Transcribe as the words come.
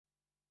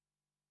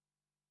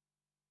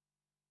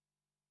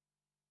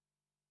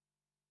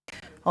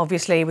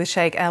Obviously, with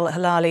Sheikh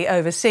al-Hilali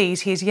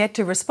overseas, he is yet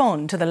to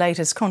respond to the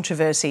latest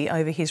controversy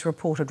over his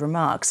reported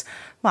remarks.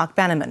 Mark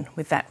Bannerman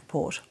with that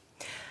report.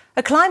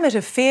 A climate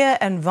of fear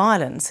and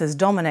violence has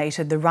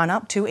dominated the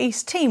run-up to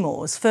East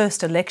Timor's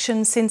first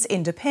election since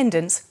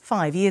independence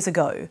 5 years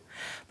ago.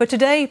 But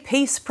today,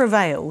 peace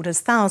prevailed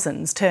as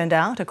thousands turned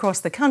out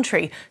across the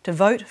country to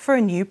vote for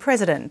a new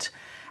president.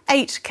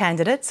 8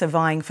 candidates are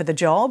vying for the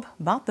job,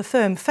 but the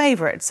firm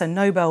favourites are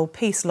Nobel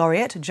Peace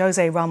Laureate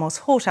José Ramos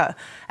Horta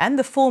and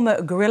the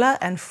former guerrilla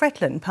and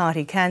Fretlin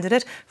Party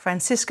candidate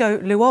Francisco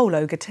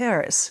Luolo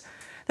Guterres.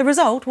 The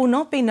result will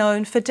not be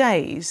known for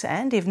days,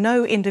 and if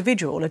no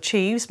individual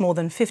achieves more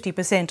than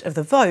 50% of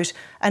the vote,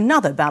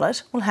 another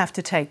ballot will have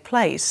to take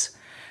place.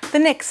 The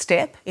next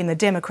step in the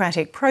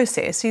democratic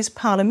process is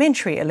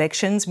parliamentary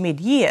elections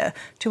mid-year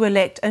to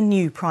elect a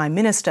new Prime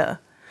Minister.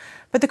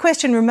 But the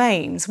question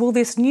remains, will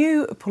this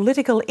new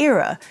political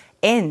era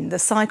end the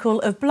cycle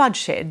of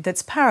bloodshed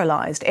that's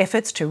paralysed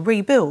efforts to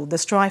rebuild the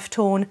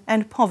strife-torn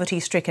and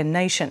poverty-stricken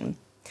nation?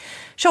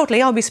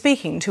 Shortly, I'll be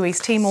speaking to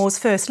East Timor's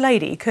First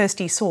Lady,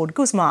 Kirsty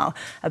Sword-Gusmao,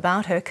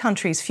 about her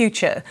country's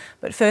future.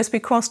 But first, we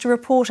cross to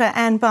reporter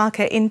Anne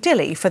Barker in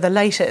Dili for the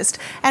latest.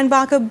 Anne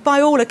Barker,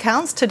 by all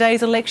accounts,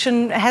 today's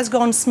election has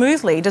gone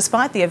smoothly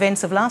despite the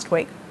events of last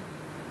week.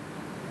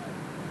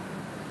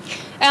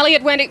 Ali,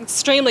 it went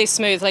extremely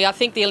smoothly. I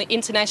think the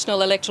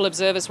international electoral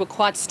observers were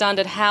quite stunned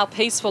at how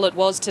peaceful it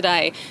was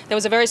today. There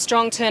was a very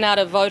strong turnout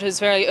of voters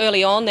very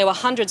early on. There were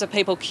hundreds of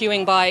people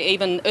queuing by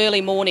even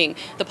early morning.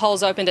 The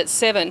polls opened at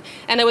 7,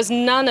 and there was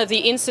none of the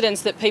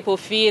incidents that people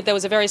feared. There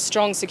was a very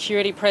strong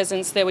security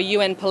presence. There were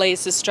UN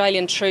police,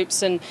 Australian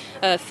troops, and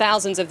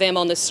thousands of them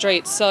on the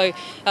streets. So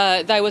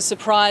they were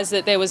surprised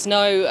that there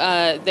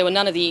were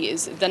none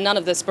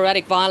of the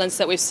sporadic violence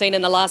that we've seen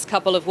in the last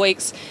couple of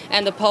weeks,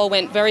 and the poll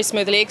went very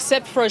smoothly,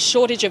 except for a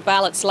shortage of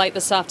ballots late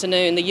this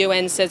afternoon. The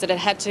UN says that it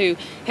had to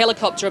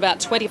helicopter about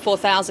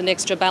 24,000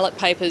 extra ballot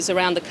papers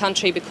around the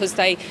country because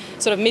they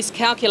sort of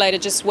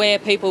miscalculated just where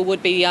people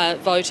would be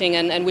voting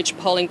and which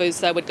polling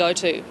booths they would go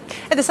to.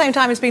 At the same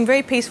time, it's been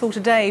very peaceful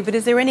today, but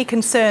is there any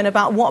concern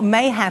about what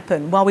may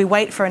happen while we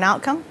wait for an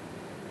outcome?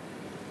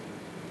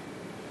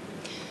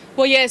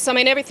 Well, yes, I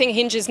mean, everything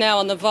hinges now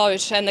on the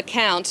vote and the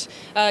count.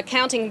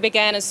 Counting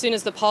began as soon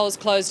as the polls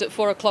closed at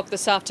 4 o'clock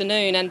this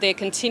afternoon, and they're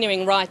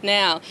continuing right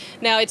now.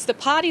 Now, it's the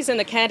parties and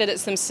the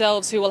candidates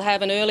themselves who will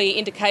have an early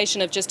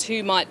indication of just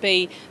who might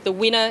be the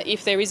winner,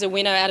 if there is a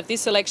winner out of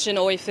this election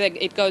or if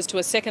it goes to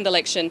a second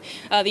election.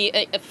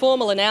 The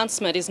formal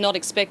announcement is not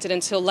expected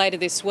until later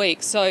this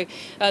week. So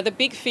the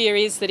big fear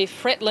is that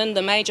if Fretlin,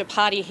 the major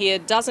party here,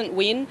 doesn't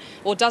win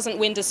or doesn't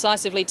win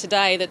decisively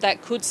today,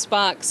 that could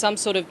spark some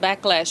sort of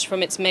backlash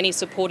from its many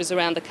supporters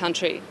around the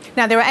country.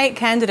 Now, there are 8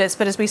 candidates,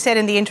 but as we said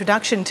in the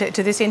introduction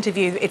to this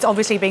interview, it's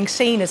obviously being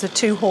seen as a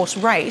 2-horse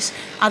race.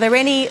 Are there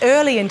any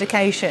early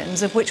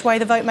indications of which way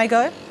the vote may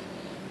go?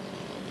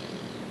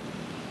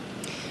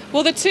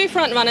 Well, the 2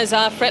 front-runners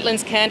are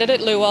Fretlin's candidate,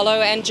 Luolo,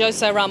 and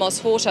José Ramos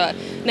Horta.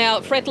 Now,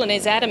 Fretlin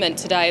is adamant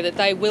today that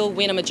they will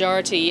win a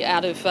majority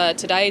out of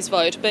today's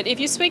vote, but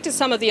if you speak to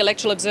some of the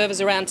electoral observers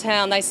around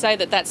town, they say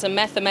that that's a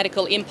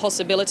mathematical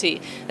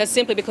impossibility. That's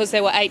simply because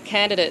there were 8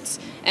 candidates,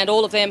 and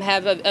all of them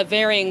have a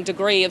varying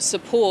degree of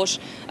support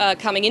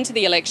coming into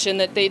the election,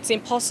 that it's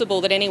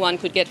impossible that anyone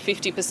could get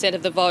 50%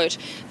 of the vote.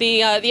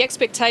 The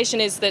expectation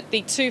is that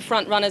the 2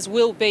 front-runners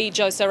will be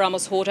José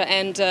Ramos Horta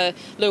and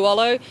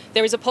Luolo.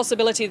 There is a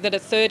possibility that a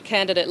 3rd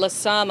candidate,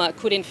 Lasama,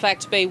 could in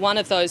fact be one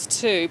of those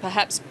 2,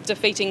 perhaps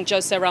defeating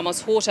José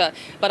Ramos Horta,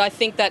 but I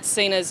think that's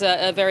seen as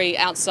a very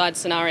outside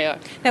scenario.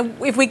 Now,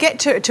 if we get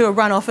to a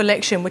runoff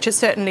election, which it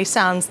certainly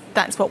sounds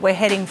that's what we're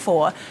heading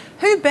for,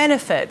 who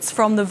benefits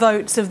from the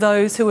votes of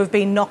those who have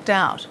been knocked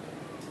out?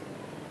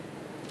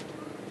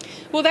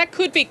 Well, that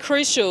could be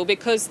crucial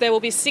because there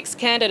will be 6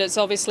 candidates,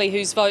 obviously,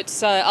 whose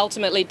votes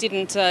ultimately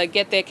didn't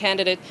get their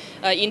candidate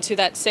into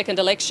that second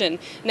election.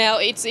 Now,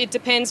 it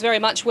depends very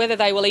much whether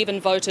they will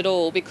even vote at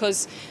all,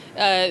 because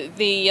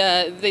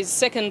the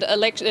second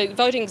election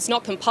voting is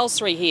not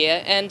compulsory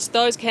here, and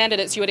those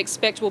candidates you would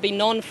expect will be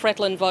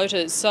non-Fretlin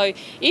voters. So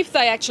if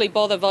they actually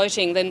bother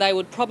voting, then they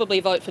would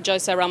probably vote for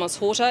José Ramos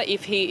Horta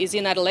if he is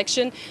in that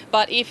election.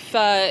 But if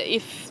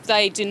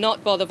they do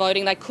not bother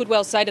voting, they could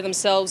well say to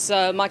themselves,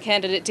 my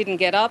candidate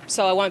didn't get up,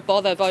 so I won't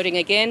bother voting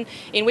again,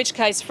 in which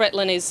case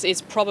Fretlin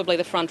is probably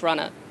the front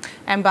runner.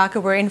 Anne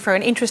Barker, we're in for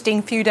an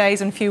interesting few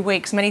days and few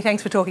weeks. Many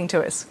thanks for talking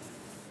to us.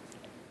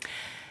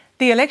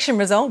 The election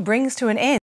result brings to an end